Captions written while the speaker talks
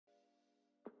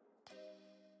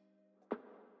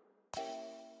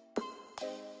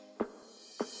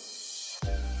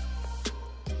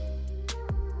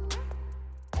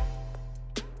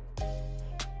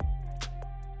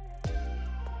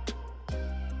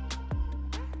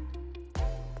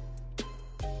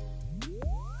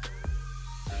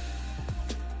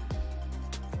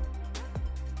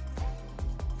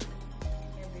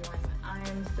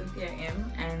Cynthia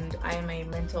M, and I am a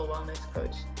mental wellness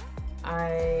coach.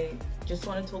 I just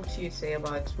want to talk to you today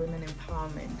about women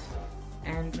empowerment,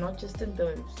 and not just in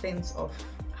the sense of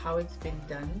how it's been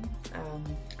done.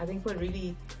 I think we're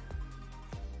really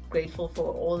grateful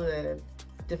for all the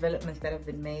developments that have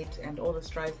been made and all the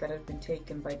strides that have been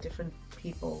taken by different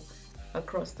people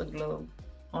across the globe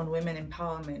on women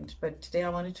empowerment. But today I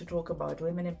wanted to talk about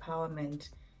women empowerment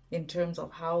in terms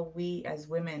of how we as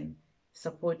women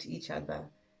support each other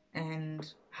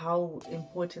and how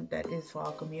important that is for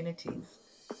our communities.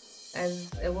 As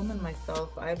a woman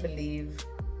myself, I believe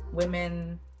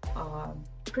women are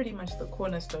pretty much the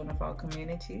cornerstone of our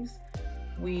communities.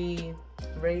 We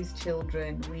raise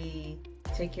children, we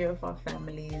take care of our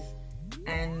families,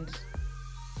 and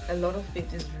a lot of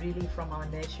it is really from our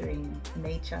nurturing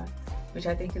nature, which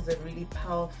I think is a really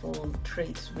powerful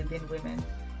trait within women.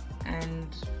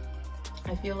 And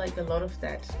I feel like a lot of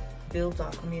that builds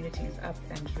our communities up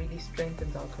and really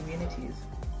strengthens our communities.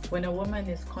 When a woman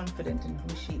is confident in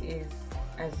who she is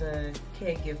as a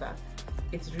caregiver,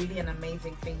 it's really an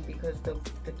amazing thing, because the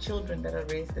children that are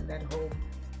raised in that home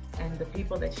and the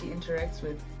people that she interacts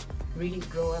with really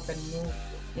grow up and move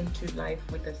into life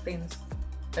with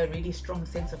a really strong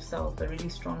sense of self, a really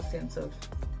strong sense of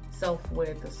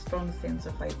self-worth, a strong sense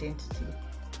of identity.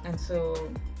 And so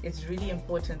it's really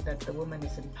important that the woman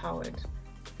is empowered.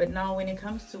 But now when it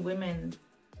comes to women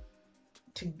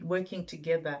working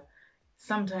together,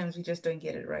 sometimes we just don't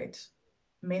get it right.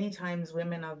 Many times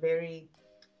women are very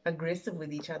aggressive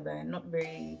with each other and not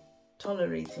very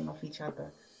tolerating of each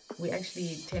other. We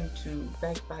actually tend to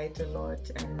backbite a lot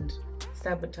and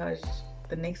sabotage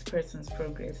the next person's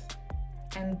progress.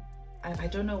 And I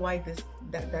don't know why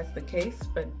that's the case,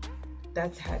 but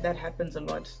that happens a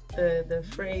lot. The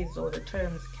phrase or the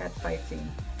terms catfighting,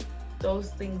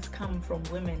 those things come from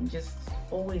women just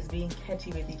always being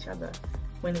catty with each other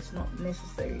when it's not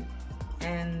necessary.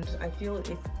 And I feel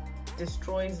it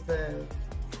destroys the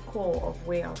core of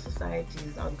where our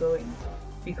societies are going,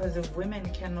 because if women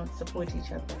cannot support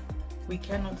each other, we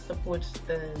cannot support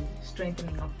the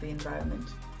strengthening of the environment,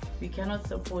 we cannot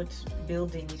support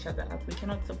building each other up, we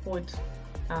cannot support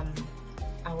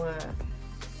our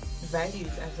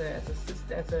values as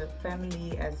a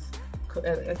family, as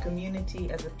a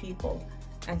community, as a people.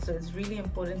 And so it's really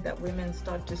important that women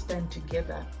start to stand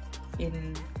together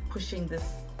in pushing this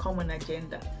common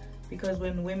agenda, because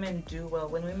when women do well,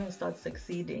 when women start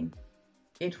succeeding,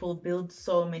 it will build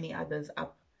so many others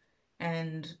up.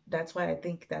 And that's why I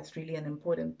think that's really an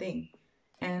important thing.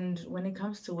 And when it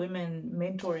comes to women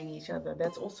mentoring each other,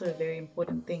 that's also a very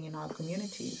important thing in our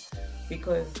communities,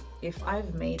 because if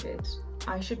I've made it,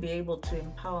 I should be able to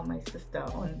empower my sister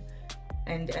on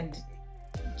and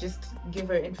just give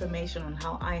her information on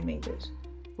how I made it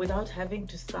without having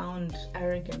to sound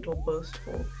arrogant or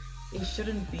boastful. It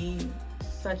shouldn't be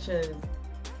such a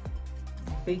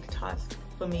big task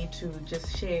for me to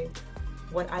just share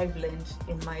what I've learned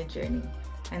in my journey.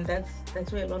 And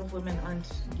that's where a lot of women aren't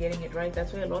getting it right.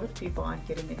 That's where a lot of people aren't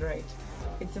getting it right.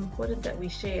 It's important that we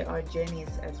share our journeys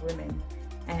as women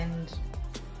and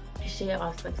share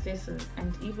our successes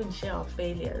and even share our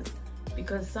failures,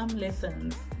 because some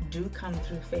lessons do come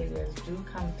through failures, do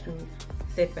come through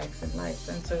setbacks in life.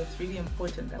 And so it's really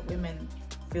important that women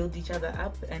build each other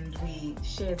up and we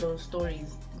share those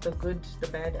stories, the good, the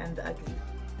bad, and the ugly.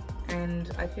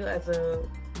 And I feel as a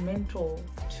mentor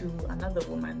to another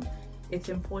woman, it's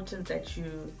important that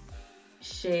you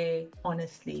share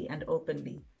honestly and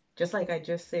openly, just like I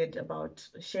just said about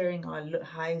sharing our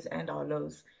highs and our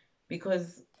lows.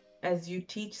 Because as you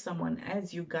teach someone,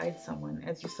 as you guide someone,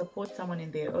 as you support someone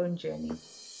in their own journey,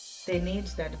 they need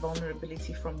that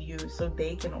vulnerability from you so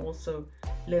they can also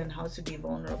learn how to be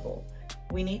vulnerable.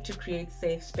 We need to create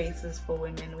safe spaces for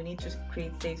women. We need to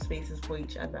create safe spaces for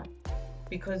each other,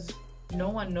 because no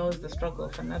one knows the struggle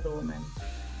of another woman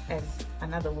as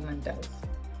another woman does.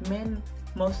 Men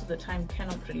most of the time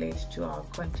cannot relate to our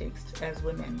context as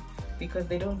women because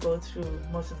they don't go through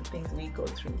most of the things we go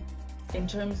through. In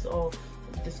terms of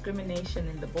discrimination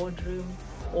in the boardroom,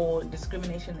 or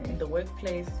discrimination in the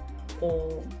workplace,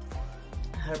 or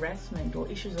harassment, or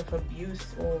issues of abuse,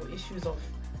 or issues of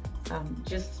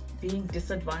just being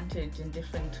disadvantaged in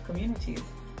different communities.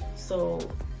 So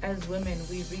as women,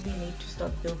 we really need to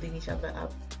start building each other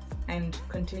up and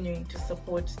continuing to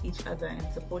support each other and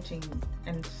supporting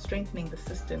and strengthening the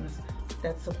systems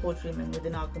that support women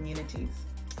within our communities.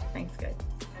 Thanks, guys.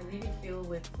 I really feel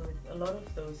with a lot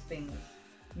of those things,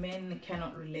 men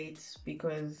cannot relate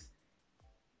because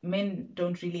men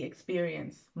don't really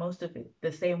experience most of it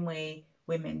the same way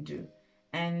women do.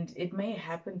 And it may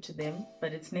happen to them,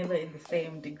 but it's never in the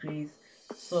same degrees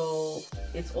So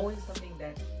it's always something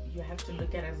that you have to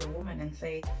look at as a woman and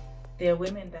say, there are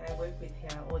women that I work with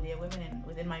here, or there are women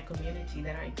within my community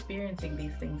that are experiencing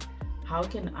these things. How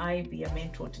can I be a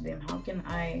mentor to them? How can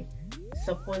I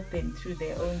support them through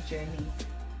their own journey?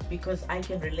 Because I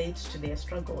can relate to their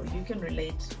struggle. You can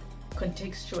relate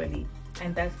contextually,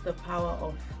 and that's the power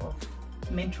of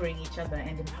mentoring each other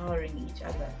and empowering each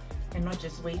other, and not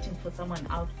just waiting for someone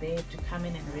out there to come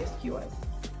in and rescue us.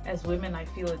 As women, I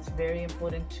feel it's very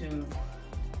important to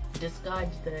discard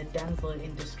the damsel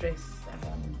in distress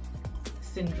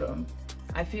syndrome.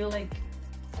 I feel like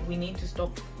we need to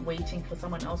stop waiting for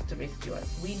someone else to rescue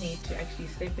us. We need to actually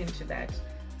step into that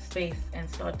space and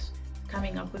start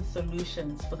coming up with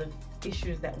solutions for the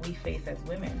issues that we face as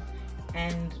women.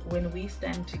 And when we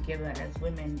stand together as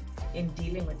women in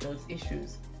dealing with those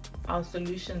issues, our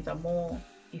solutions are more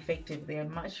effective. They are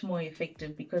much more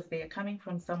effective because they are coming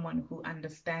from someone who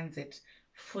understands it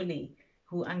fully,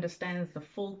 who understands the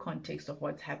full context of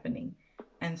what's happening.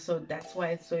 And so that's why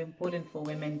it's so important for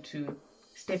women to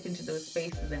step into those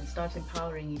spaces and start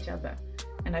empowering each other.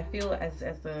 And I feel as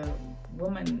a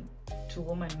woman to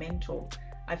woman mentor,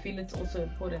 I feel it's also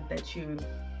important that you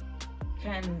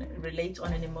can relate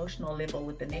on an emotional level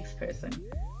with the next person.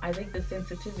 I think the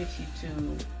sensitivity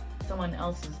to someone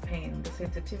else's pain, the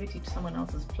sensitivity to someone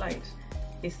else's plight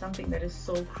is something that is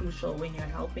so crucial when you're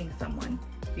helping someone,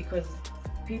 because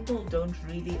people don't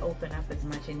really open up as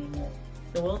much anymore.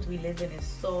 The world we live in is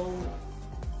so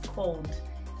cold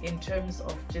in terms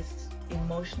of just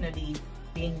emotionally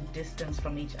being distanced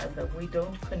from each other. We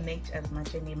don't connect as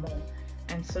much anymore.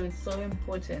 And so it's so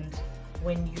important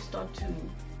when you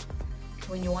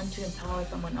want to empower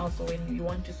someone else, or when you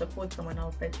want to support someone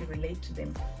else, that you relate to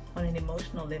them on an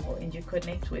emotional level and you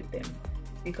connect with them.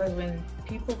 Because when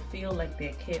people feel like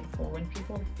they're cared for, when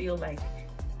people feel like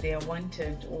they're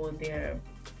wanted, or they're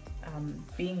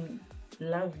being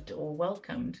loved or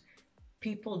welcomed,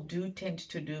 people do tend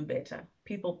to do better.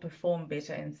 People perform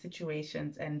better in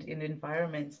situations and in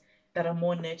environments that are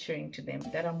more nurturing to them,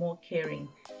 that are more caring,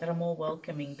 that are more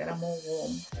welcoming, that are more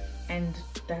warm. And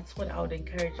that's what I would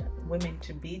encourage women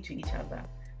to be to each other.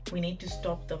 We need to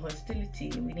stop the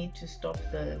hostility. We need to stop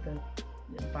the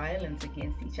violence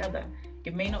against each other.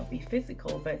 It may not be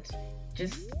physical, but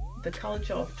just the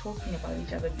culture of talking about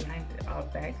each other behind our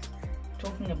backs,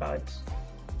 talking about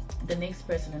the next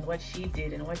person and what she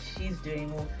did and what she's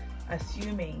doing, or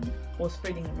assuming or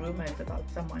spreading rumors about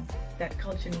someone. That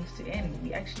culture needs to end.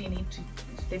 We actually need to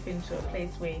step into a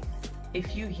place where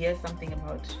if you hear something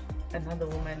about another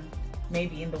woman,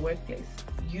 maybe in the workplace,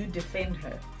 you defend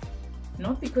her.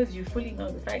 Not because you fully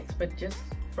know the facts, but just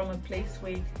from a place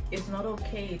where it's not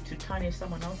okay to tarnish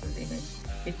someone else's image.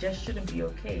 It just shouldn't be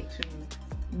okay to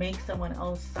make someone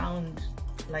else sound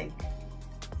like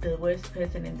the worst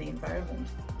person in the environment.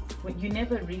 You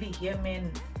never really hear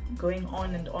men going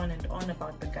on and on and on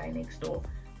about the guy next door,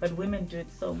 but women do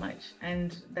it so much.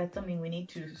 And that's something we need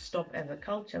to stop as a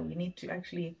culture. We need to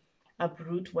actually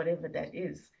uproot whatever that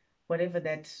is, whatever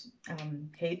that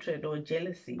hatred or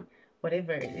jealousy,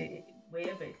 wherever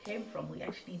it came from. We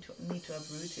actually need to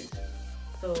uproot it.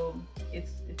 So it's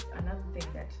another thing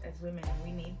that as women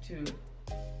we need to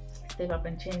step up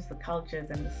and change the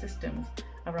cultures and the systems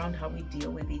around how we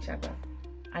deal with each other.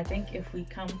 I think if we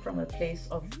come from a place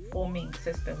of forming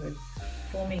sisterhoods,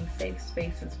 forming safe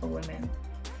spaces for women,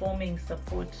 forming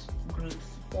support groups,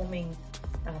 forming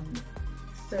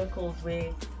circles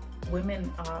where women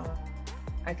are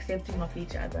accepting of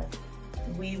each other,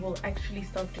 we will actually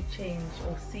start to change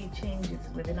or see changes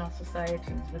within our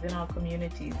societies, within our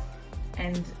communities.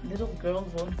 And little girls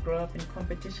won't grow up in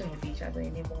competition with each other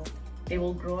anymore. They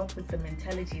will grow up with the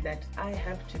mentality that I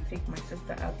have to pick my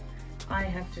sister up, I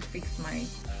have to fix my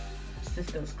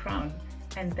sister's crown.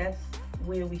 And that's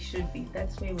where we should be.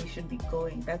 That's where we should be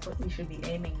going. That's what we should be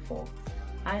aiming for.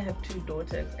 I have 2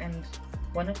 daughters, and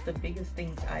one of the biggest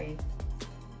things I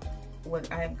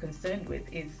am concerned with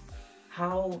is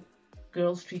how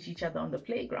girls treat each other on the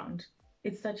playground.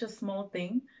 It's such a small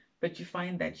thing, but you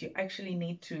find that you actually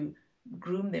need to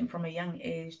groom them from a young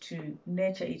age to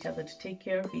nurture each other, to take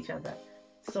care of each other.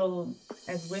 So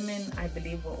as women, I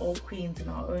believe we're all queens in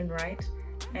our own right,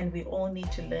 and we all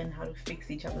need to learn how to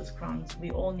fix each other's crowns. We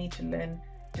all need to learn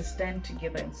to stand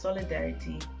together in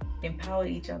solidarity, empower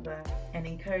each other, and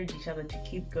encourage each other to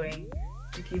keep going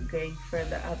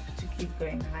further up, to keep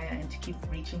going higher, and to keep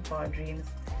reaching for our dreams.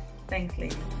 Thanks,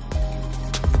 ladies.